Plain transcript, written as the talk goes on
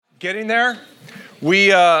Getting there?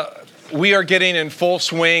 We are getting in full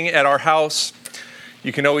swing at our house.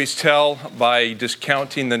 You can always tell by just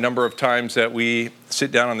counting the number of times that we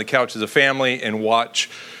sit down on the couch as a family and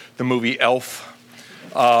watch the movie Elf.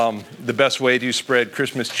 The best way to spread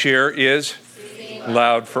Christmas cheer is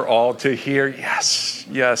loud for all to hear. Yes,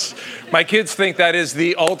 yes. My kids think that is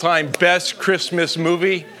the all-time best Christmas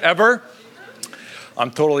movie ever. I'm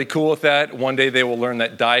totally cool with that. One day they will learn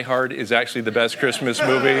that Die Hard is actually the best Christmas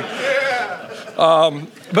movie.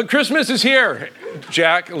 But Christmas is here.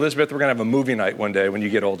 Jack, Elizabeth, we're going to have a movie night one day when you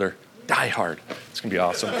get older. Die Hard. It's going to be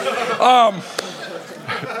awesome.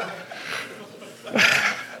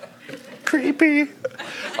 Creepy.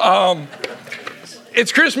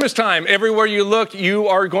 It's Christmas time. Everywhere you look, you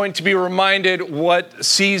are going to be reminded what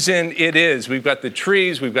season it is. We've got the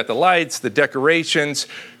trees, we've got the lights, the decorations,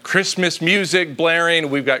 Christmas music blaring.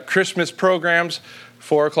 We've got Christmas programs,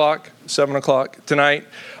 4 o'clock, 7 o'clock tonight.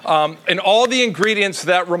 And all the ingredients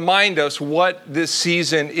that remind us what this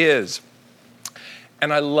season is.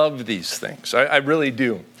 And I love these things. I really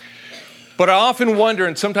do. But I often wonder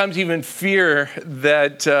and sometimes even fear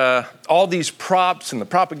that all these props and the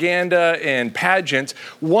propaganda and pageants,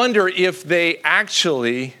 wonder if they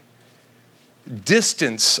actually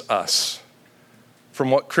distance us from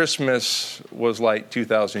what Christmas was like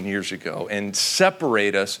 2,000 years ago and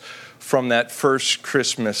separate us from that first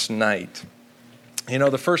Christmas night. You know,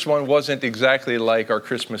 the first one wasn't exactly like our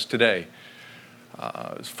Christmas today.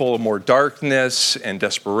 It was full of more darkness and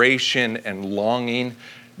desperation and longing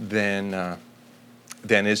than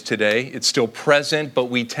is today. It's still present, but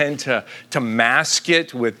we tend to mask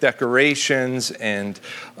it with decorations and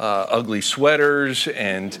ugly sweaters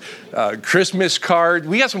and Christmas cards.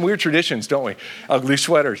 We have some weird traditions, don't we? Ugly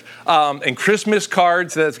sweaters and Christmas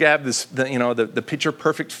cards that have this, the picture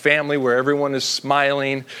perfect family where everyone is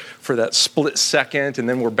smiling for that split second, and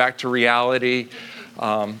then we're back to reality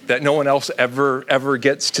that no one else ever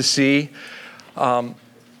gets to see.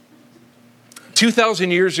 2,000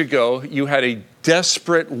 years ago, you had a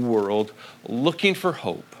desperate world looking for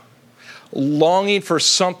hope, longing for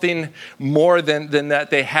something more than that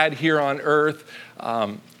they had here on earth,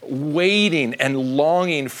 waiting and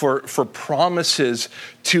longing for promises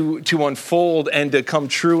to unfold and to come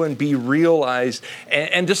true and be realized,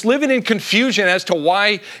 and just living in confusion as to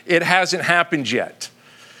why it hasn't happened yet.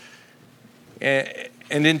 And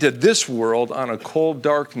into this world on a cold,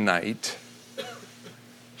 dark night,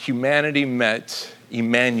 humanity met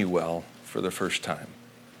Emmanuel for the first time.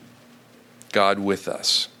 God with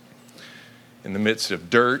us. In the midst of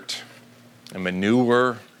dirt and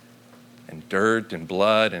manure and dirt and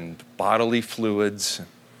blood and bodily fluids,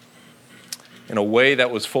 in a way that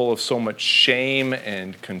was full of so much shame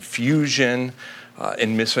and confusion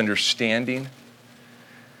and misunderstanding.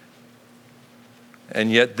 And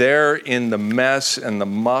yet there in the mess and the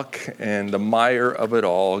muck and the mire of it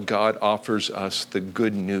all, God offers us the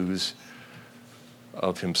good news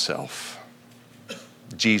of himself.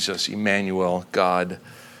 Jesus, Emmanuel, God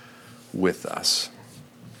with us.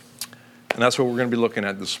 And that's what we're going to be looking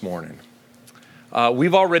at this morning.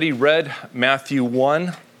 We've already read Matthew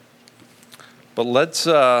 1, but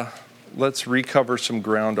let's recover some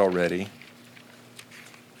ground already.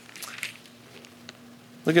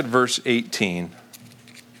 Look at verse 18.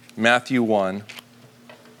 Matthew 1.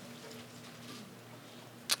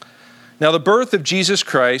 Now the birth of Jesus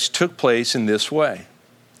Christ took place in this way.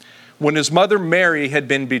 When his mother Mary had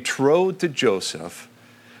been betrothed to Joseph,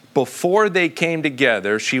 before they came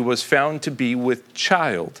together, she was found to be with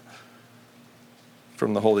child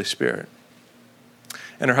from the Holy Spirit.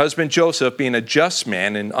 And her husband Joseph, being a just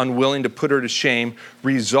man and unwilling to put her to shame,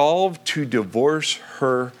 resolved to divorce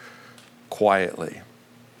her quietly.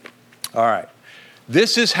 All right.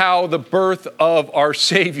 This is how the birth of our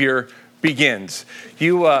Savior begins.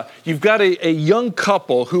 You've got a young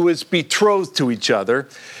couple who is betrothed to each other,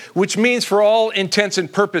 which means for all intents and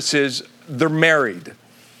purposes, they're married.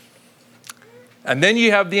 And then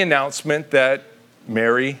you have the announcement that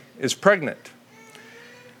Mary is pregnant.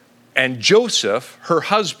 And Joseph, her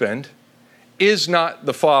husband, is not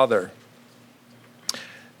the father.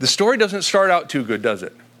 The story doesn't start out too good, does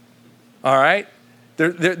it? All right?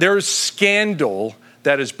 There's scandal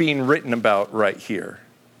that is being written about right here.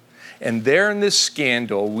 And there in this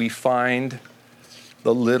scandal, we find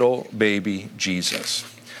the little baby Jesus.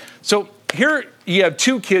 So here you have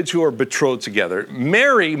two kids who are betrothed together.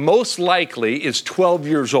 Mary, most likely, is 12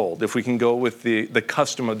 years old, if we can go with the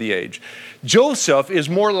custom of the age. Joseph is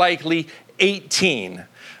more likely 18.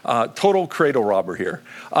 Total cradle robber here.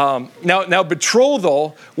 Now,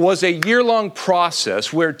 betrothal was a year-long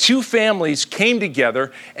process where two families came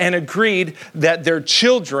together and agreed that their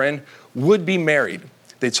children would be married.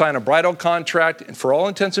 They'd sign a bridal contract, and for all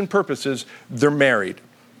intents and purposes, they're married,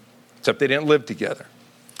 except they didn't live together.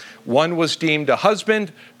 One was deemed a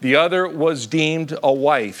husband, the other was deemed a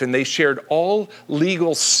wife, and they shared all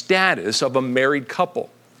legal status of a married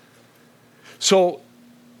couple. So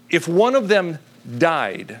if one of them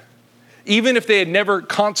died, even if they had never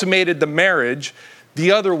consummated the marriage,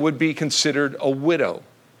 the other would be considered a widow.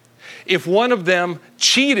 If one of them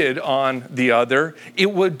cheated on the other,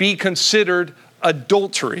 it would be considered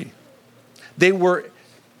adultery. They were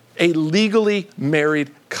a legally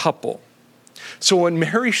married couple. So when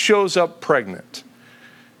Mary shows up pregnant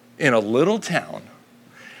in a little town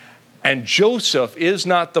and Joseph is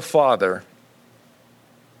not the father,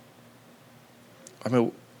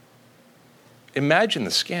 imagine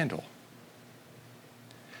the scandal.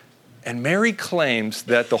 And Mary claims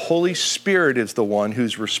that the Holy Spirit is the one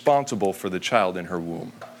who's responsible for the child in her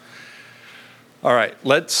womb. All right,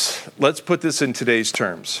 let's put this in today's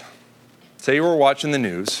terms. Say you were watching the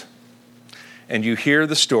news and you hear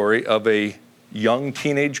the story of a young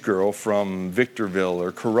teenage girl from Victorville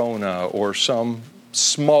or Corona or some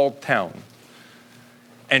small town,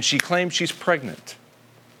 and she claims she's pregnant.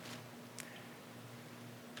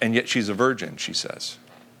 And yet she's a virgin, she says.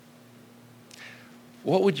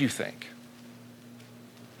 What would you think?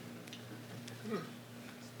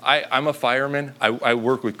 I'm a fireman. I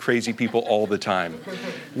work with crazy people all the time.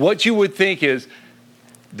 What you would think is,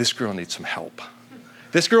 this girl needs some help.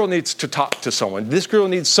 This girl needs to talk to someone. This girl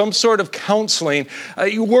needs some sort of counseling.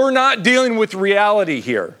 We're not dealing with reality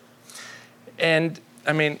here. And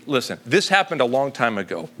listen, this happened a long time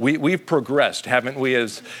ago. We've progressed, haven't we,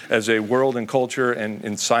 as a world and culture and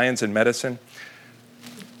in science and medicine?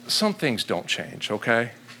 Some things don't change,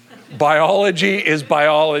 okay? Biology is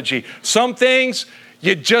biology. Some things,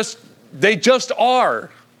 they just are.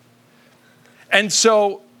 And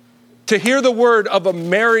so to hear the word of a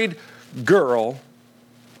married girl,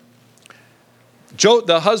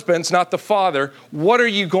 the husband's not the father, what are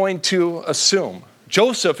you going to assume?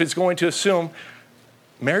 Joseph is going to assume,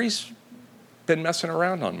 Mary's been messing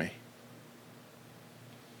around on me.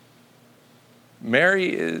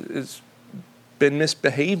 Mary has been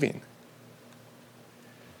misbehaving.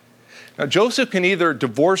 Now, Joseph can either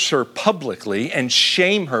divorce her publicly and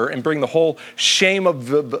shame her and bring the whole shame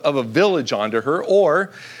of a village onto her,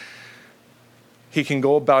 or he can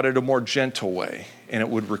go about it a more gentle way, and it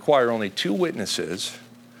would require only 2 witnesses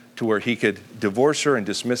to where he could divorce her and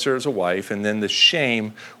dismiss her as a wife, and then the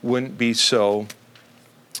shame wouldn't be so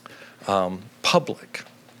public.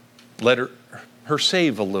 Let her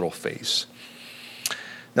save a little face.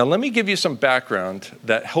 Now, let me give you some background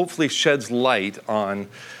that hopefully sheds light on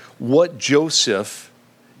what Joseph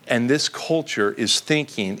and this culture is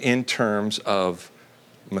thinking in terms of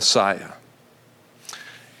Messiah.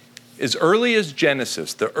 As early as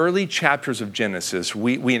Genesis, the early chapters of Genesis,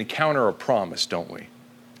 we encounter a promise, don't we?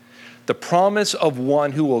 The promise of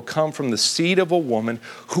one who will come from the seed of a woman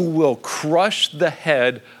who will crush the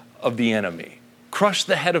head of the enemy, crush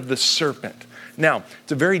the head of the serpent. Now,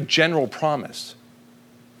 it's a very general promise.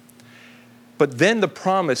 But then the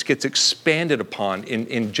promise gets expanded upon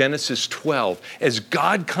in Genesis 12 as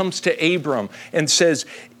God comes to Abram and says,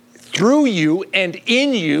 through you and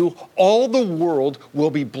in you, all the world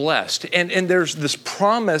will be blessed. And there's this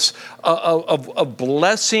promise of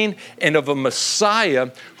blessing and of a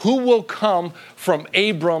Messiah who will come from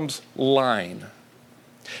Abram's line.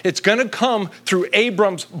 It's going to come through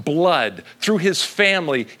Abram's blood, through his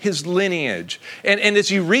family, his lineage. And as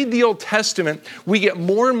you read the Old Testament, we get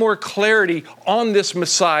more and more clarity on this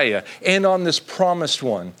Messiah and on this promised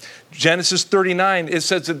one. Genesis 39, it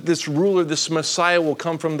says that this ruler, this Messiah, will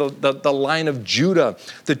come from the line of Judah,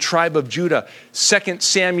 the tribe of Judah. 2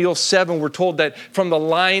 Samuel 7, we're told that from the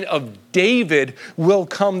line of David will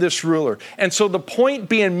come this ruler. And so the point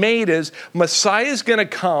being made is Messiah is going to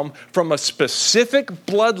come from a specific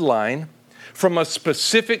bloodline, from a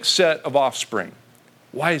specific set of offspring.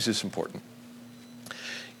 Why is this important?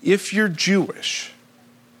 If you're Jewish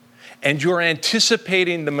and you're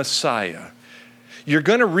anticipating the Messiah, you're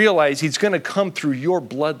going to realize he's going to come through your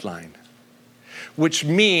bloodline, which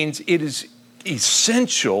means it is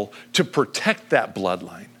essential to protect that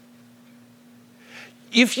bloodline.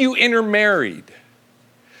 If you intermarried,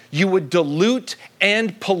 you would dilute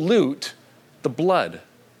and pollute the blood,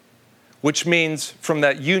 which means from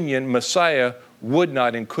that union, Messiah would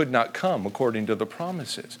not and could not come according to the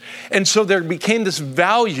promises. And so there became this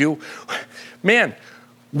value, man,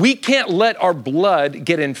 We can't let our blood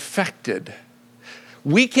get infected.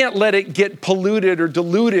 We can't let it get polluted or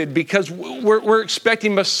diluted because we're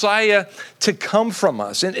expecting Messiah to come from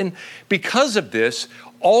us. And because of this,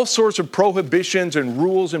 all sorts of prohibitions and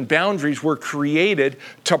rules and boundaries were created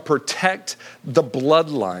to protect the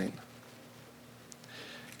bloodline.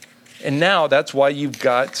 And now that's why you've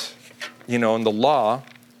got, in the law,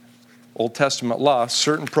 Old Testament law,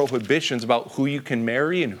 certain prohibitions about who you can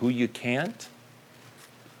marry and who you can't,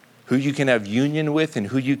 who you can have union with and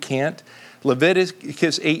who you can't.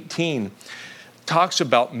 Leviticus 18 talks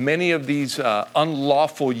about many of these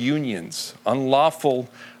unlawful unions, unlawful,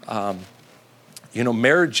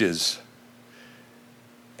 marriages.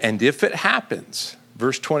 And if it happens,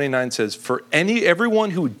 verse 29 says, for everyone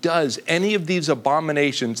who does any of these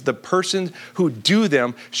abominations, the persons who do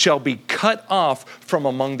them shall be cut off from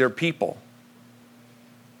among their people.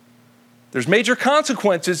 There's major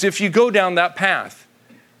consequences if you go down that path.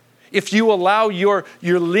 If you allow your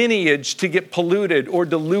lineage to get polluted or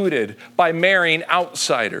diluted by marrying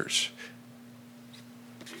outsiders.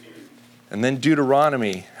 And then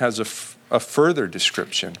Deuteronomy has a further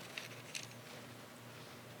description.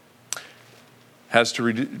 Has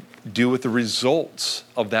to do with the results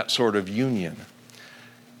of that sort of union.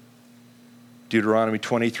 Deuteronomy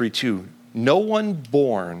 23:2. No one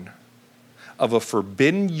born of a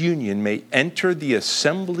forbidden union may enter the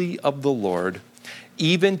assembly of the Lord.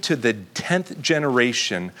 Even to the 10th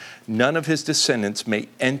generation, none of his descendants may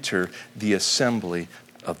enter the assembly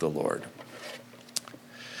of the Lord.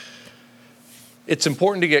 It's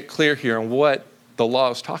important to get clear here on what the law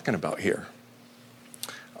is talking about here.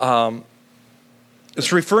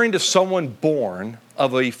 It's referring to someone born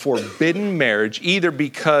of a forbidden marriage, either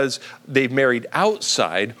because they've married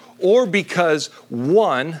outside or because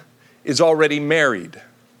one is already married.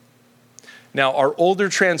 Now, our older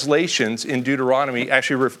translations in Deuteronomy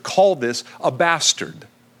actually call this a bastard,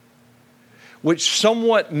 which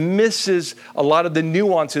somewhat misses a lot of the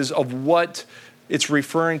nuances of what it's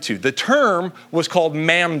referring to. The term was called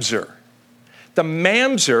mamzer. The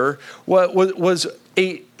mamzer was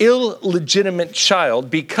an illegitimate child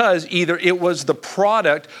because either it was the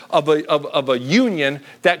product of a union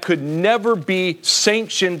that could never be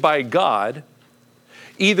sanctioned by God,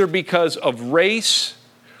 either because of race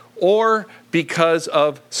or because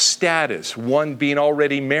of status, one being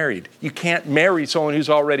already married. You can't marry someone who's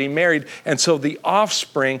already married, and so the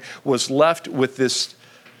offspring was left with this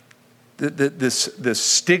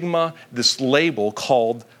stigma, this label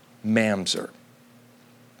called mamzer.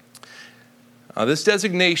 This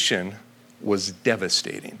designation was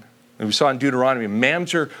devastating. And we saw in Deuteronomy,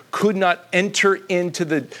 mamzer could not enter into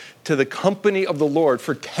the company of the Lord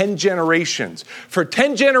for 10 generations. For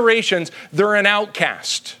 10 generations, they're an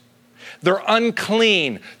outcast. They're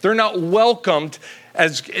unclean. They're not welcomed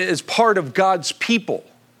as part of God's people.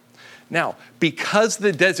 Now, because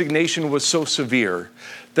the designation was so severe,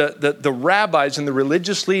 the rabbis and the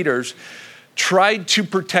religious leaders tried to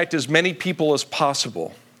protect as many people as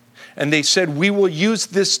possible. And they said, we will use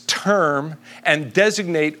this term and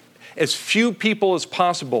designate as few people as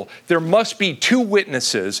possible. There must be 2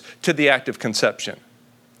 witnesses to the act of conception.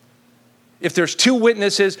 If there's 2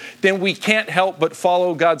 witnesses, then we can't help but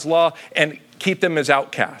follow God's law and keep them as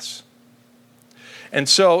outcasts. And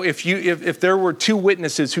so if there were 2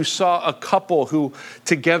 witnesses who saw a couple who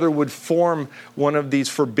together would form one of these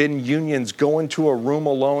forbidden unions, go into a room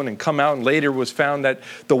alone and come out and later was found that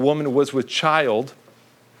the woman was with child,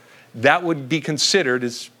 that would be considered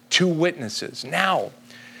as 2 witnesses. Now,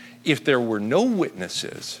 if there were no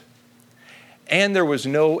witnesses and there was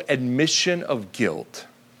no admission of guilt,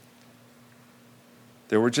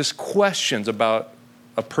 there were just questions about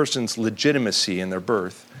a person's legitimacy in their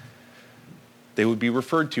birth, they would be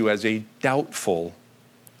referred to as a doubtful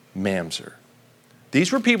mamzer.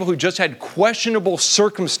 These were people who just had questionable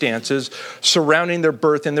circumstances surrounding their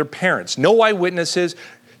birth and their parents. No eyewitnesses,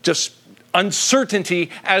 just uncertainty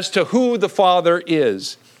as to who the father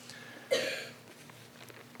is.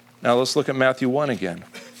 Now let's look at Matthew 1 again.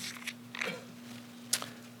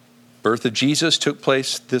 Birth of Jesus took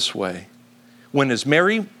place this way. When his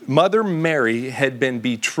mother Mary had been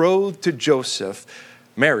betrothed to Joseph,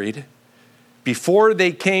 married, before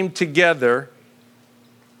they came together,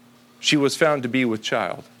 she was found to be with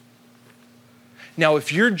child. Now,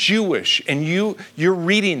 if you're Jewish and you're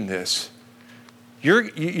reading this,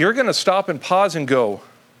 you're going to stop and pause and go,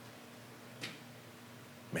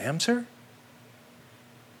 mamzer?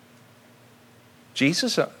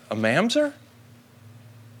 Jesus, a mamzer?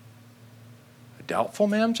 A doubtful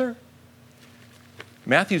mamzer?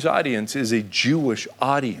 Matthew's audience is a Jewish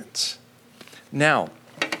audience. Now,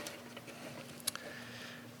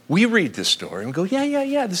 We read this story and go,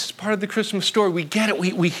 yeah, this is part of the Christmas story. We get it.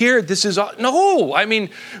 We hear it. This is, no, I mean,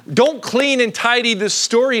 don't clean and tidy this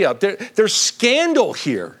story up. There's scandal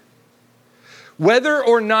here. Whether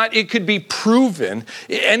or not it could be proven,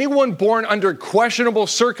 anyone born under questionable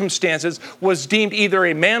circumstances was deemed either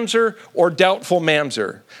a mamzer or doubtful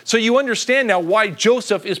mamzer. So you understand now why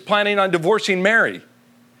Joseph is planning on divorcing Mary.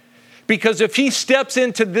 Because if he steps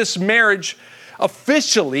into this marriage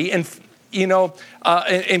officially and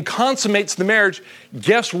consummates the marriage,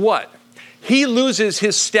 guess what? He loses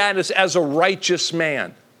his status as a righteous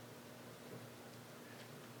man.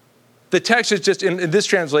 The text is just, in this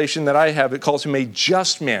translation that I have, it calls him a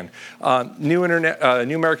just man. New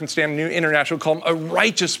American Standard, New International call him a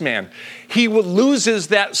righteous man. He loses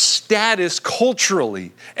that status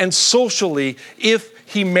culturally and socially if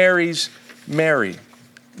he marries Mary.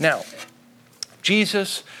 Now,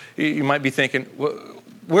 Jesus, you might be thinking,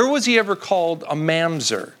 where was he ever called a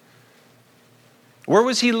mamzer? Where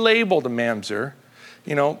was he labeled a mamzer?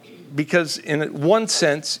 Because in one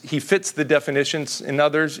sense, he fits the definitions. In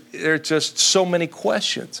others, there are just so many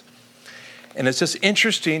questions. And it's just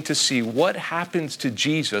interesting to see what happens to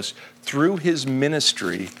Jesus through his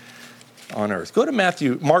ministry on earth. Go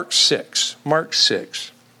to Mark 6. Mark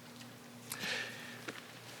 6.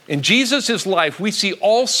 In Jesus' life, we see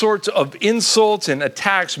all sorts of insults and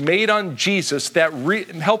attacks made on Jesus that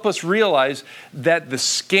help us realize that the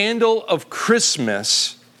scandal of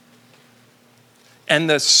Christmas and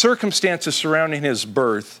the circumstances surrounding his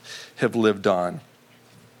birth have lived on.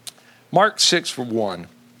 Mark 6:1.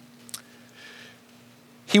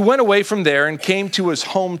 He went away from there and came to his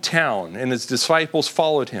hometown, and his disciples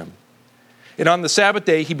followed him. And on the Sabbath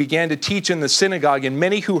day, he began to teach in the synagogue, and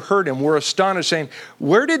many who heard him were astonished, saying,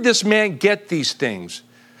 "Where did this man get these things?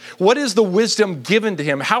 What is the wisdom given to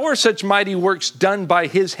him? How are such mighty works done by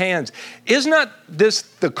his hands? Is not this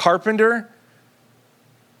the carpenter?"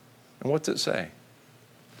 And what's it say?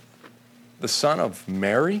 The son of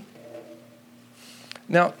Mary?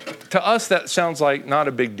 Now, to us, that sounds like not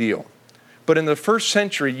a big deal. But in the first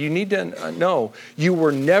century, you need to know you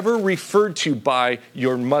were never referred to by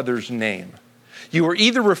your mother's name. You were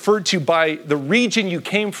either referred to by the region you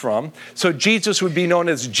came from, so Jesus would be known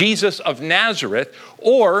as Jesus of Nazareth,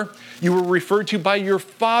 or you were referred to by your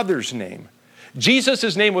father's name.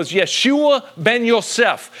 Jesus' name was Yeshua ben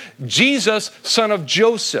Yosef, Jesus, son of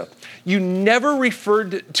Joseph. You never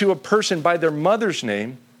referred to a person by their mother's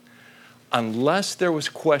name unless there was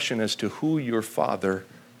question as to who your father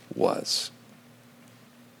was.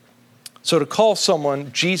 So to call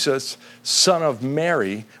someone Jesus, son of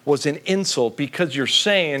Mary, was an insult because you're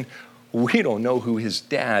saying, we don't know who his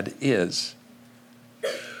dad is.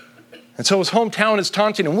 And so his hometown is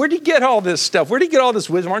taunting him. Where did he get all this stuff? Where did he get all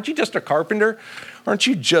this wisdom? Aren't you just a carpenter? Aren't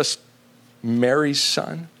you just Mary's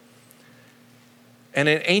son? And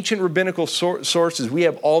in ancient rabbinical sources, we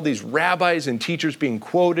have all these rabbis and teachers being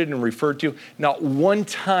quoted and referred to. Not one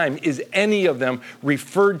time is any of them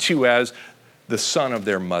referred to as the son of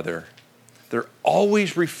their mother. They're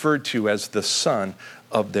always referred to as the son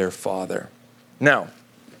of their father. Now,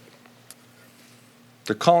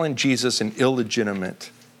 they're calling Jesus an illegitimate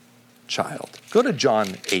child. Go to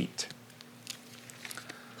John 8.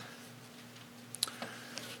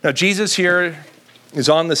 Now, Jesus here is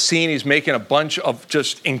on the scene. He's making a bunch of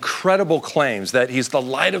just incredible claims that he's the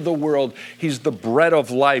light of the world. He's the bread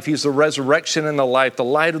of life. He's the resurrection and the life, the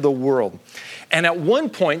light of the world. And at one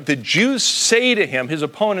point, the Jews say to him, his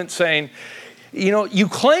opponents saying, you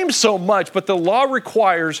claim so much, but the law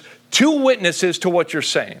requires 2 witnesses to what you're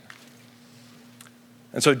saying.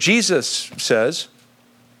 And so Jesus says,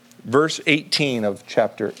 verse 18 of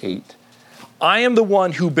chapter 8, I am the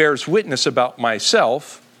one who bears witness about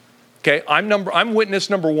myself. Okay, I'm witness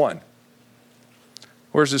number 1.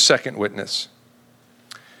 Where's the second witness?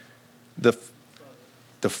 The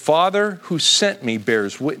Father who sent me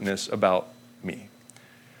bears witness about me.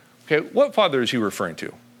 Okay, what Father is he referring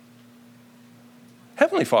to?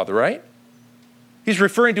 Heavenly Father, right? He's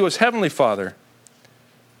referring to his Heavenly Father.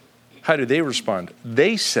 How do they respond?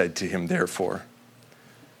 They said to him, therefore,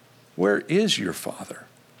 where is your Father?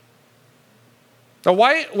 Now,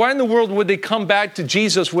 why in the world would they come back to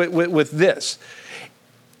Jesus with this?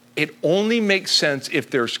 It only makes sense if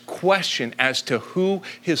there's question as to who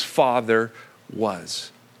his Father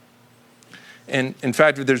was. And in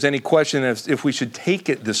fact, if there's any question if we should take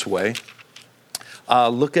it this way,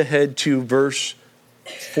 look ahead to verse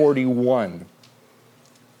 41.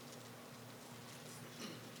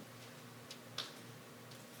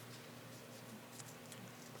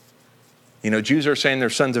 Jews are saying they're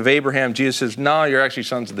sons of Abraham. Jesus says, no, you're actually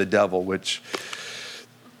sons of the devil, which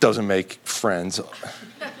doesn't make friends.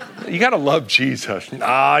 You got to love Jesus.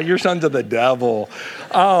 Nah, you're sons of the devil.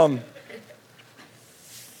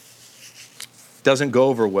 Doesn't go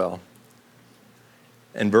over well.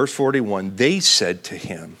 In verse 41, they said to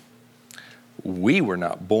him, we were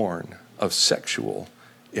not born of sexual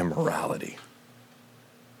immorality.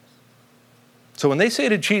 So when they say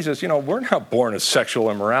to Jesus, we're not born of sexual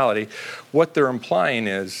immorality, what they're implying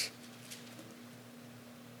is,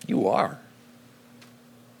 you are.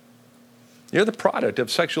 You're the product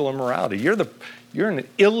of sexual immorality. You're an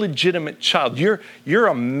illegitimate child. You're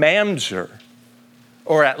a mamzer,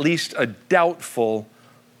 or at least a doubtful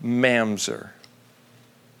mamzer.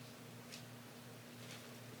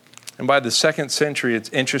 And by the 2nd century, it's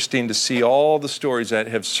interesting to see all the stories that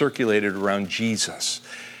have circulated around Jesus.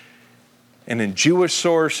 And in Jewish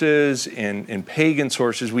sources, in pagan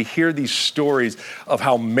sources, we hear these stories of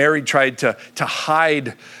how Mary tried to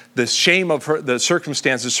hide the shame of the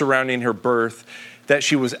circumstances surrounding her birth, that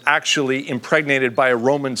she was actually impregnated by a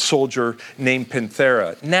Roman soldier named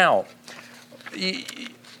Panthera. Now,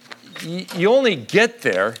 you only get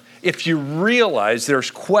there if you realize there's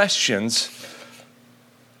questions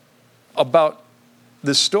about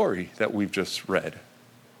this story that we've just read.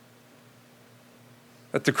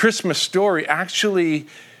 That the Christmas story actually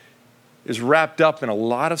is wrapped up in a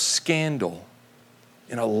lot of scandal,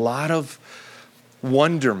 in a lot of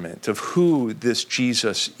wonderment of who this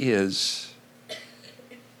Jesus is.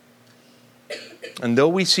 And though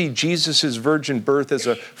we see Jesus' virgin birth as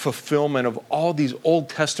a fulfillment of all these Old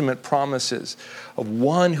Testament promises of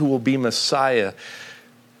one who will be Messiah,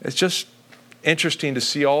 it's just interesting to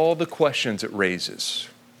see all the questions it raises.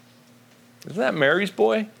 Isn't that Mary's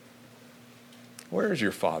boy? Where is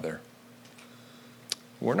your father?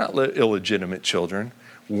 We're not illegitimate children.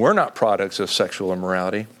 We're not products of sexual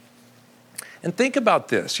immorality. And think about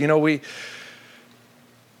this.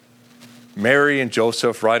 Mary and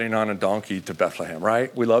Joseph riding on a donkey to Bethlehem,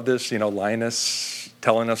 right? We love this, Linus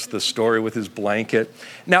telling us the story with his blanket.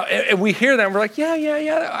 Now, we hear that and we're like,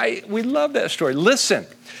 we love that story. Listen,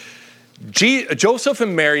 Joseph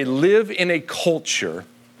and Mary live in a culture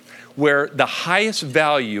where the highest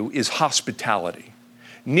value is hospitality.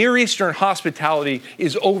 Near Eastern hospitality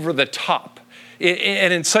is over the top.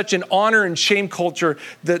 And in such an honor and shame culture,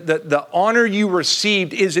 the honor you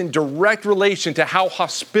received is in direct relation to how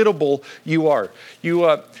hospitable you are.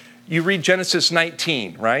 You read Genesis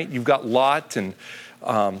 19, right? You've got Lot, and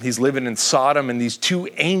he's living in Sodom, and these two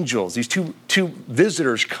angels, these two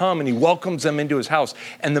visitors come, and he welcomes them into his house.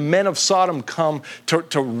 And the men of Sodom come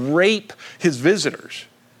to rape his visitors.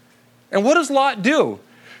 And what does Lot do?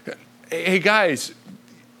 Hey, guys,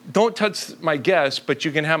 don't touch my guests, but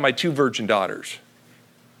you can have my 2 virgin daughters.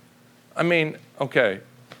 I mean, okay,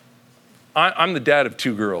 I'm the dad of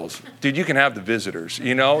 2 girls. Dude, you can have the visitors,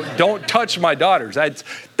 Don't touch my daughters.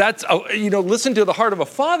 That's listen to the heart of a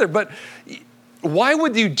father. But why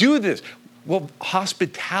would you do this? Well,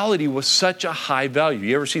 hospitality was such a high value.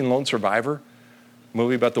 You ever seen Lone Survivor?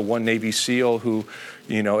 Movie about the one Navy SEAL who,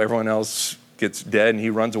 everyone else gets dead and he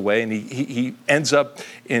runs away, and he ends up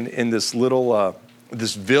in this little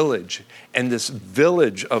this village, and this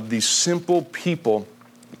village of these simple people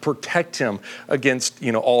protect him against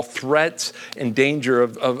all threats and danger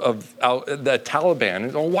of the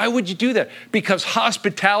Taliban. And why would you do that? Because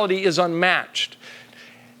hospitality is unmatched.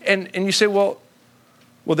 And you say, well,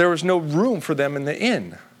 there was no room for them in the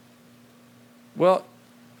inn. Well,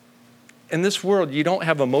 in this world, you don't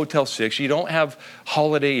have a Motel 6, you don't have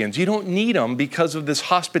Holiday Inns, you don't need them because of this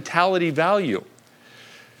hospitality value.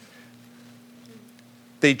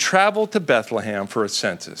 They travel to Bethlehem for a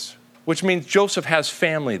census, which means Joseph has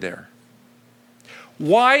family there.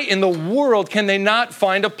 Why in the world can they not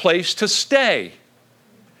find a place to stay?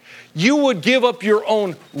 You would give up your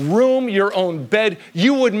own room, your own bed.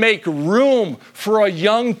 You would make room for a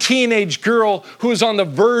young teenage girl who is on the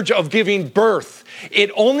verge of giving birth.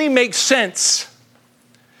 It only makes sense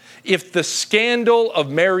if the scandal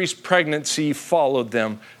of Mary's pregnancy followed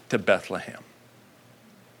them to Bethlehem.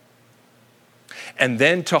 And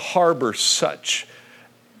then to harbor such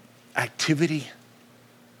activity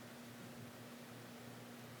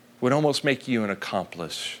would almost make you an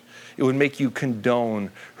accomplice. It would make you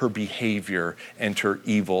condone her behavior and her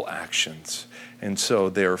evil actions. And so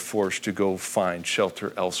they are forced to go find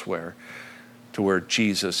shelter elsewhere, to where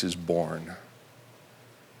Jesus is born,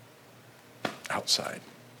 outside.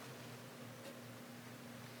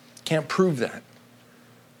 Can't prove that.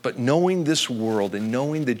 But knowing this world and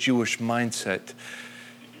knowing the Jewish mindset,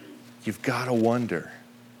 you've got to wonder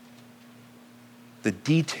the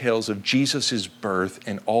details of Jesus' birth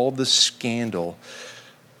and all the scandal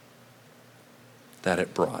that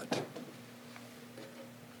it brought.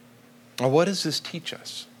 Now, what does this teach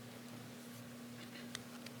us?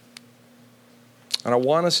 And I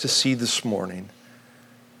want us to see this morning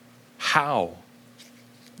how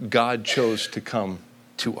God chose to come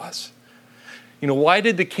to us. You know, why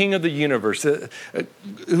did the King of the universe,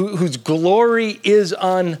 whose glory is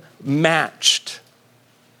unmatched,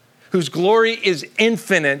 whose glory is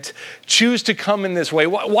infinite, choose to come in this way?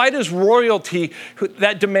 Why does royalty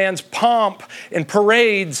that demands pomp and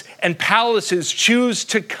parades and palaces choose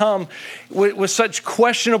to come with such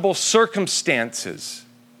questionable circumstances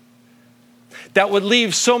that would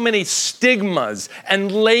leave so many stigmas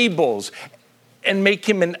and labels and make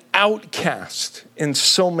him an outcast in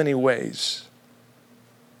so many ways?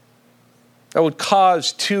 That would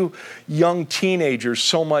cause two young teenagers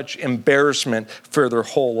so much embarrassment for their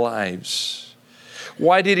whole lives.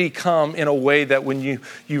 Why did he come in a way that when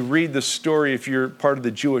you read the story, if you're part of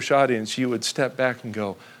the Jewish audience, you would step back and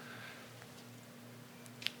go,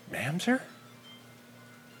 Mamzer?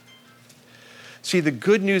 See, the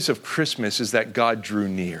good news of Christmas is that God drew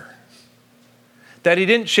near. That he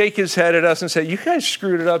didn't shake his head at us and say, you guys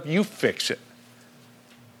screwed it up, you fix it.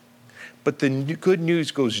 But the good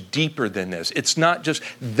news goes deeper than this. It's not just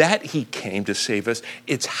that he came to save us,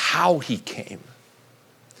 it's how he came.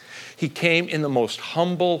 He came in the most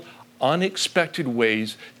humble, unexpected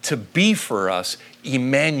ways to be for us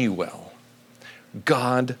Emmanuel,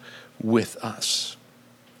 God with us.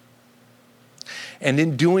 And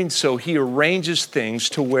in doing so, he arranges things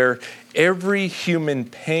to where every human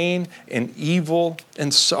pain and evil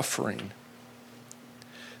and suffering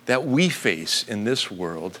that we face in this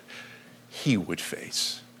world, he would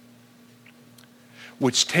face.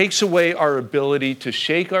 Which takes away our ability to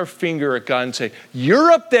shake our finger at God and say,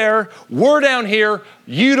 you're up there, we're down here,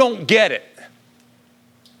 you don't get it.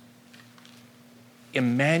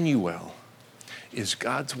 Emmanuel is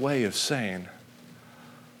God's way of saying,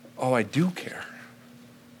 oh, I do care.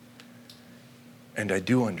 And I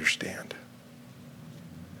do understand.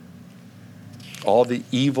 All the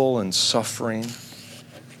evil and suffering,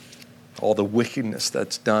 all the wickedness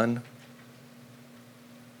that's done.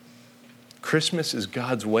 Christmas is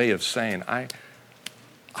God's way of saying, I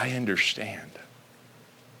understand.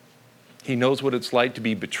 He knows what it's like to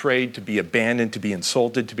be betrayed, to be abandoned, to be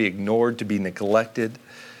insulted, to be ignored, to be neglected.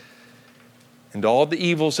 And all the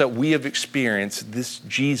evils that we have experienced, this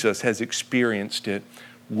Jesus has experienced it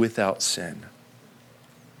without sin.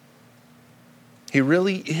 He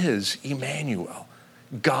really is Emmanuel,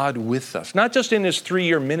 God with us. Not just in his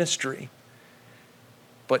 3-year ministry,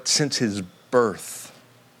 but since his birth.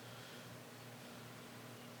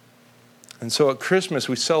 And so at Christmas,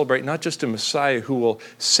 we celebrate not just a Messiah who will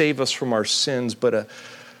save us from our sins, but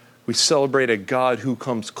we celebrate a God who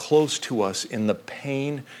comes close to us in the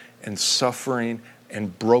pain and suffering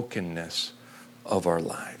and brokenness of our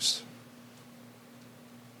lives.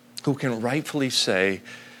 Who can rightfully say,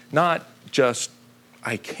 not just,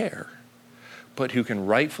 I care, but who can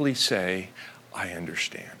rightfully say, I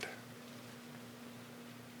understand.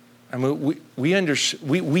 I mean,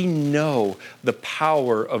 we know the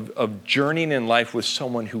power of journeying in life with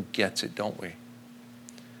someone who gets it, don't we?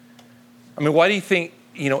 I mean, why do you think,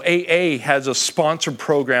 AA has a sponsored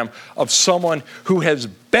program of someone who has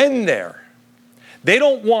been there? They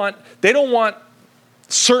don't want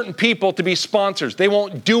certain people to be sponsors. They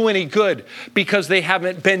won't do any good because they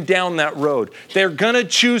haven't been down that road. They're going to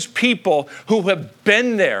choose people who have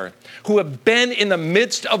been there, who have been in the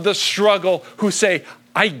midst of the struggle, who say,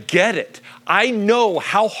 I get it. I know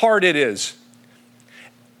how hard it is.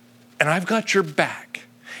 And I've got your back.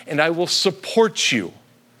 And I will support you.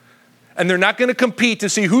 And they're not going to compete to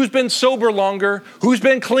see who's been sober longer, who's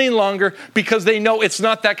been clean longer, because they know it's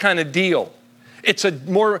not that kind of deal. It's a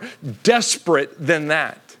more desperate than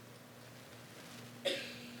that.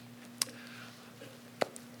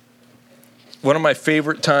 One of my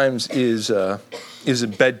favorite times is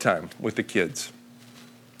at bedtime with the kids.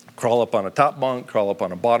 Crawl up on a top bunk, crawl up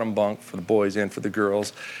on a bottom bunk for the boys and for the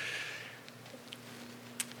girls.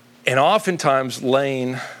 And oftentimes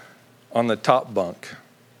laying on the top bunk,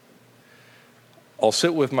 I'll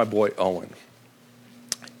sit with my boy Owen,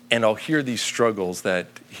 and I'll hear these struggles that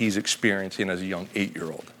he's experiencing as a young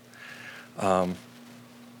 8-year-old.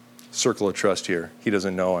 Circle of trust here. He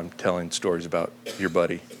doesn't know I'm telling stories about your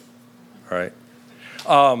buddy. All right?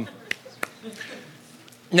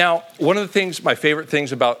 Now, one of the things, my favorite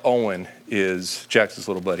things about Owen is, Jackson's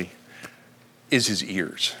little buddy, is his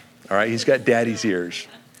ears. All right? He's got daddy's ears.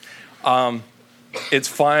 It's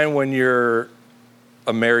fine when you're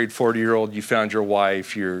a married 40-year-old, you found your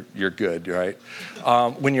wife, you're good, right?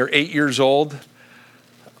 When you're 8 years old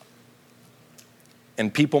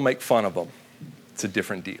and people make fun of them, it's a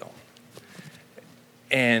different deal.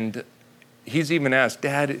 And he's even asked,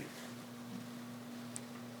 Dad,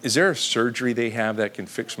 is there a surgery they have that can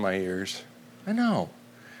fix my ears? I know.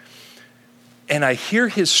 And I hear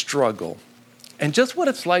his struggle and just what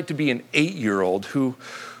it's like to be an 8-year-old who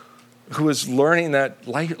is learning that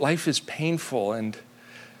life is painful. And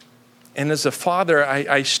as a father,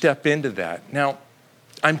 I step into that. Now,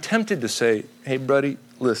 I'm tempted to say, hey, buddy,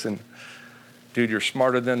 listen, dude, you're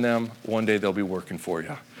smarter than them. One day they'll be working for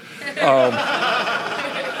you.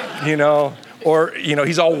 Or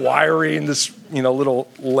he's all wiry and this, little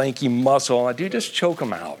lanky muscle. Dude, just choke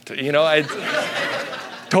him out. It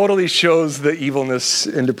totally shows the evilness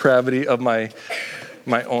and depravity of my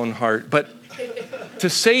own heart. But to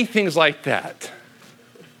say things like that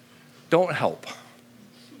don't help.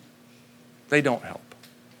 They don't help.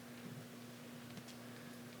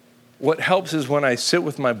 What helps is when I sit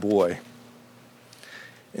with my boy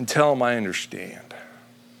and tell him I understand. I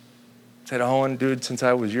said, Owen, dude, since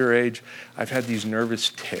I was your age, I've had these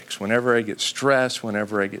nervous tics. Whenever I get stressed,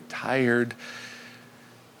 whenever I get tired,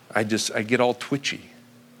 I get all twitchy.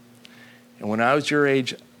 And when I was your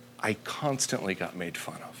age, I constantly got made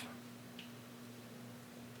fun of.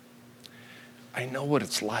 I know what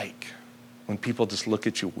it's like when people just look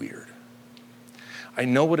at you weird. I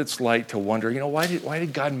know what it's like to wonder, why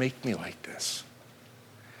did God make me like this?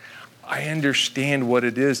 I understand what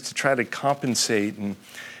it is to try to compensate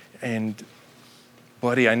and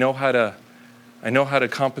buddy, I know how to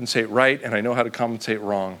compensate right and I know how to compensate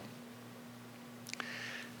wrong.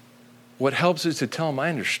 What helps is to tell him I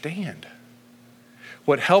understand.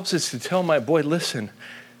 What helps is to tell my boy, listen,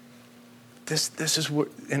 this is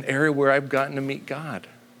an area where I've gotten to meet God.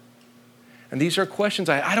 And these are questions.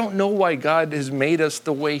 I don't know why God has made us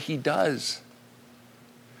the way he does.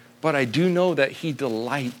 But I do know that he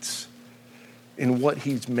delights in what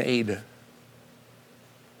he's made.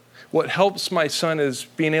 What helps my son is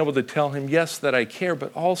being able to tell him, yes, that I care,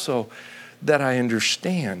 but also that I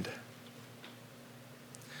understand.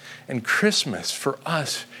 And Christmas for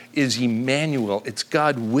us is Emmanuel. It's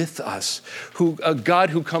God with us, a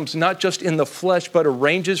God who comes not just in the flesh, but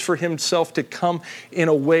arranges for himself to come in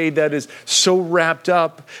a way that is so wrapped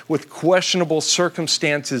up with questionable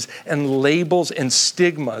circumstances and labels and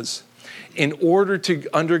stigmas in order to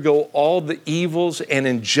undergo all the evils and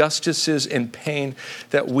injustices and pain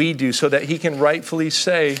that we do so that he can rightfully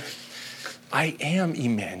say, I am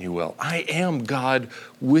Emmanuel. I am God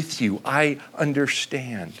with you. I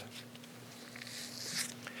understand.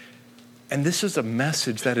 And this is a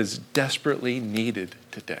message that is desperately needed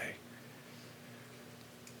today.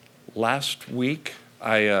 Last week,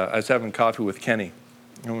 I was having coffee with Kenny.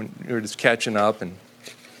 We were just catching up and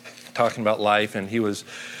talking about life, and he was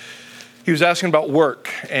asking about work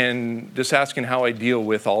and just asking how I deal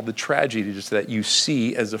with all the tragedies that you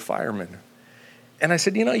see as a fireman. And I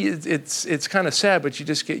said, it's kind of sad, but you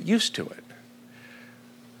just get used to it.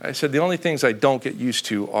 I said, the only things I don't get used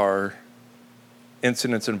to are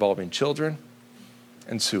incidents involving children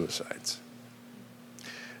and suicides.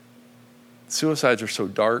 Suicides are so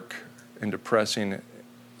dark and depressing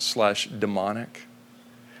 / demonic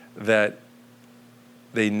that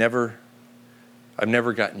I've never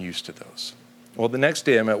gotten used to those. Well, the next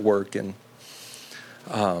day I'm at work and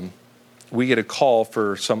we get a call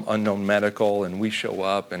for some unknown medical, and we show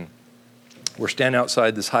up and we're standing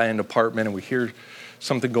outside this high-end apartment and we hear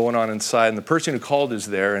something going on inside, and the person who called is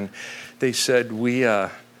there, and they said,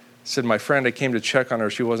 my friend, I came to check on her.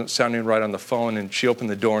 She wasn't sounding right on the phone, and she opened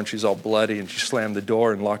the door and she's all bloody and she slammed the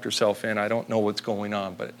door and locked herself in. I don't know what's going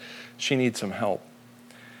on, but she needs some help.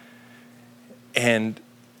 And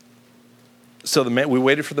so we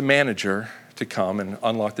waited for the manager to come and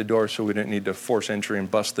unlock the door so we didn't need to force entry and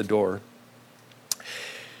bust the door.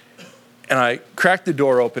 And I cracked the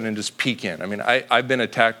door open and just peek in. I mean, I've been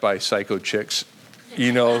attacked by psycho chicks,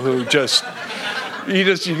 who just, you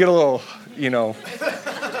get a little,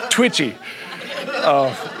 twitchy,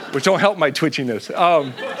 which don't help my twitchiness.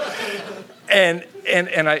 And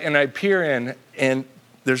I peer in, and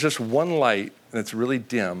there's just one light that's really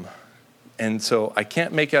dim. And so I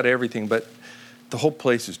can't make out everything, but the whole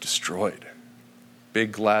place is destroyed.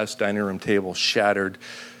 Big glass dining room table shattered.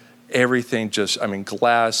 Everything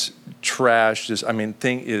glass, trash,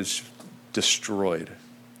 thing is destroyed.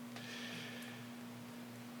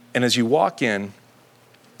 And as you walk into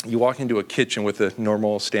a kitchen with a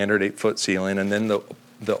normal standard 8-foot ceiling, and then the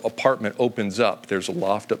apartment opens up. There's a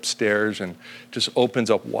loft upstairs and just opens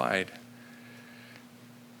up wide.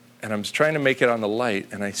 And I'm just trying to make it on the light,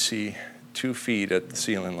 and I see 2 feet at the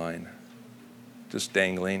ceiling line, just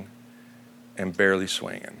dangling and barely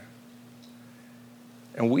swinging.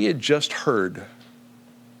 And we had just heard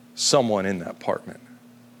someone in that apartment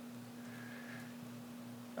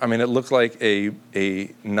I mean, it looked like a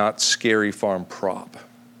not scary farm prop.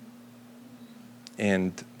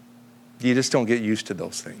 And you just don't get used to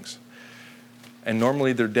those things. And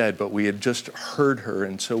normally they're dead, but we had just heard her.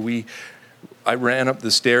 And so I ran up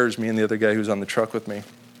the stairs, me and the other guy who was on the truck with me,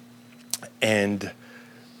 and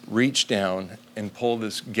reached down and pulled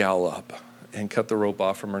this gal up and cut the rope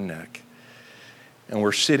off from her neck. And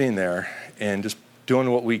we're sitting there and just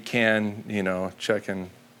doing what we can, checking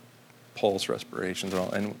pulse, respirations, and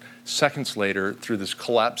all. And seconds later, through this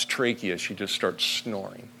collapsed trachea, she just starts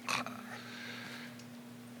snoring.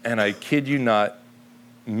 And I kid you not,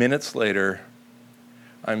 minutes later,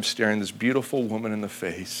 I'm staring this beautiful woman in the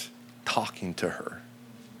face, talking to her.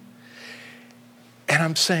 And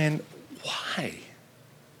I'm saying, why?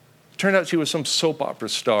 Turned out she was some soap opera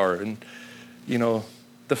star, and,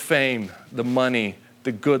 the fame, the money,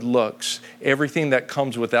 the good looks, everything that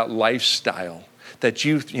comes with that lifestyle that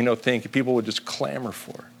you think people would just clamor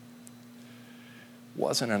for,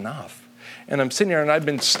 wasn't enough. And I'm sitting here and I've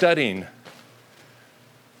been studying,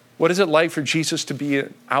 what is it like for Jesus to be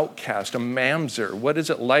an outcast, a mamzer? What is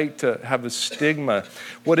it like to have a stigma?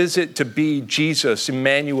 What is it to be Jesus,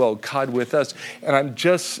 Emmanuel, God with us? And I'm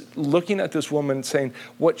just looking at this woman saying,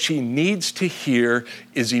 what she needs to hear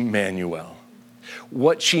is Emmanuel.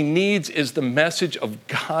 What she needs is the message of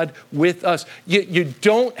God with us. You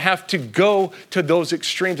don't have to go to those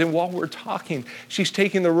extremes. And while we're talking, she's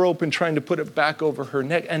taking the rope and trying to put it back over her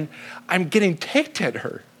neck. And I'm getting ticked at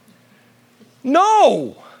her.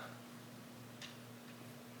 No!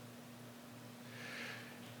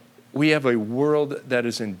 We have a world that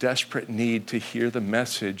is in desperate need to hear the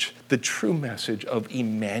message, the true message of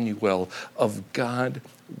Emmanuel, of God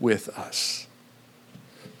with us.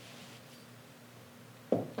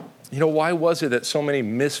 Why was it that so many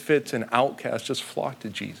misfits and outcasts just flocked to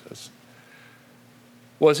Jesus?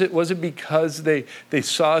 Was it because they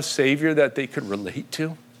saw a Savior that they could relate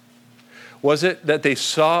to? Was it that they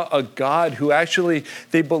saw a God who actually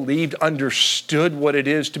they believed understood what it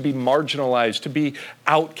is to be marginalized, to be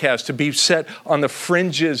outcast, to be set on the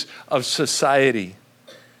fringes of society?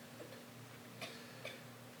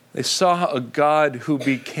 They saw a God who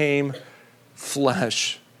became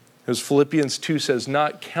flesh. As Philippians 2 says,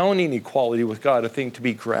 not counting equality with God a thing to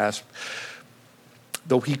be grasped,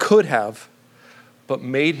 though he could have, but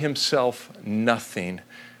made himself nothing,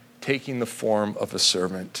 taking the form of a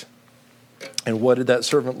servant. And what did that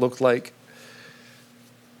servant look like?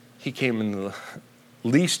 He came in the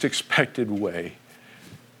least expected way.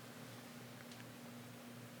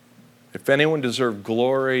 If anyone deserved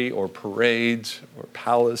glory or parades or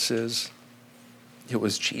palaces, it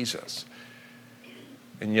was Jesus.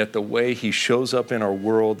 And yet the way he shows up in our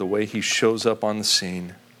world, the way he shows up on the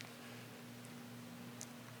scene,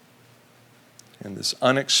 and this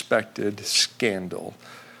unexpected scandal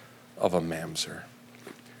of a mamzer.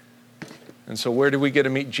 And so where do we get to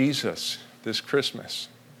meet Jesus this Christmas?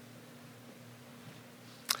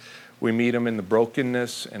 We meet him in the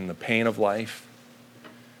brokenness and the pain of life.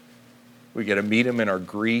 We get to meet him in our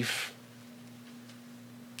grief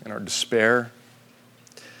and our despair.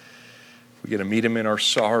 We get to meet him in our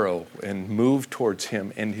sorrow and move towards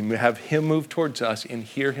him and have him move towards us and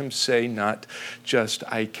hear him say not just,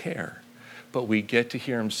 I care, but we get to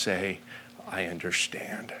hear him say, I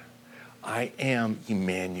understand. I am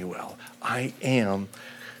Emmanuel. I am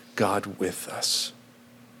God with us.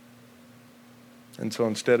 And so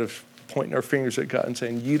instead of pointing our fingers at God and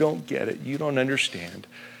saying, you don't get it, you don't understand,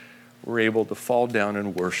 we're able to fall down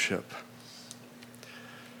and worship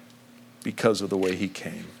because of the way he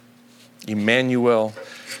came. Emmanuel,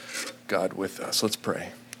 God with us. Let's pray.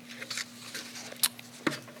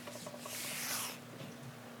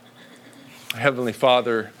 Heavenly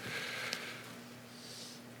Father,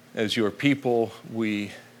 as your people,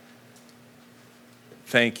 we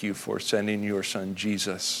thank you for sending your son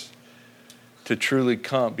Jesus to truly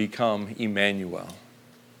become Emmanuel,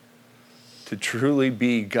 to truly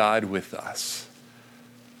be God with us,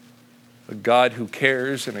 a God who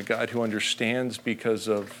cares and a God who understands because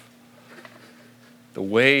of the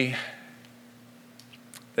way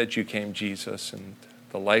that you came, Jesus, and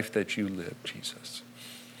the life that you lived, Jesus.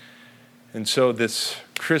 And so this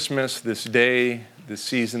Christmas, this day, this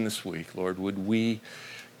season, this week, Lord, would we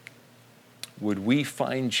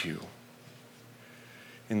find you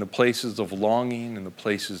in the places of longing, in the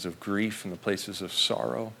places of grief, in the places of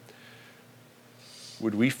sorrow?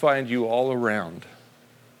 Would we find you all around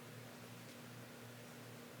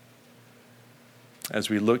as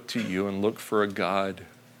we look to you and look for a God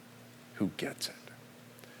who gets it?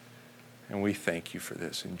 And we thank you for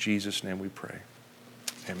this. In Jesus' name we pray.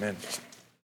 Amen.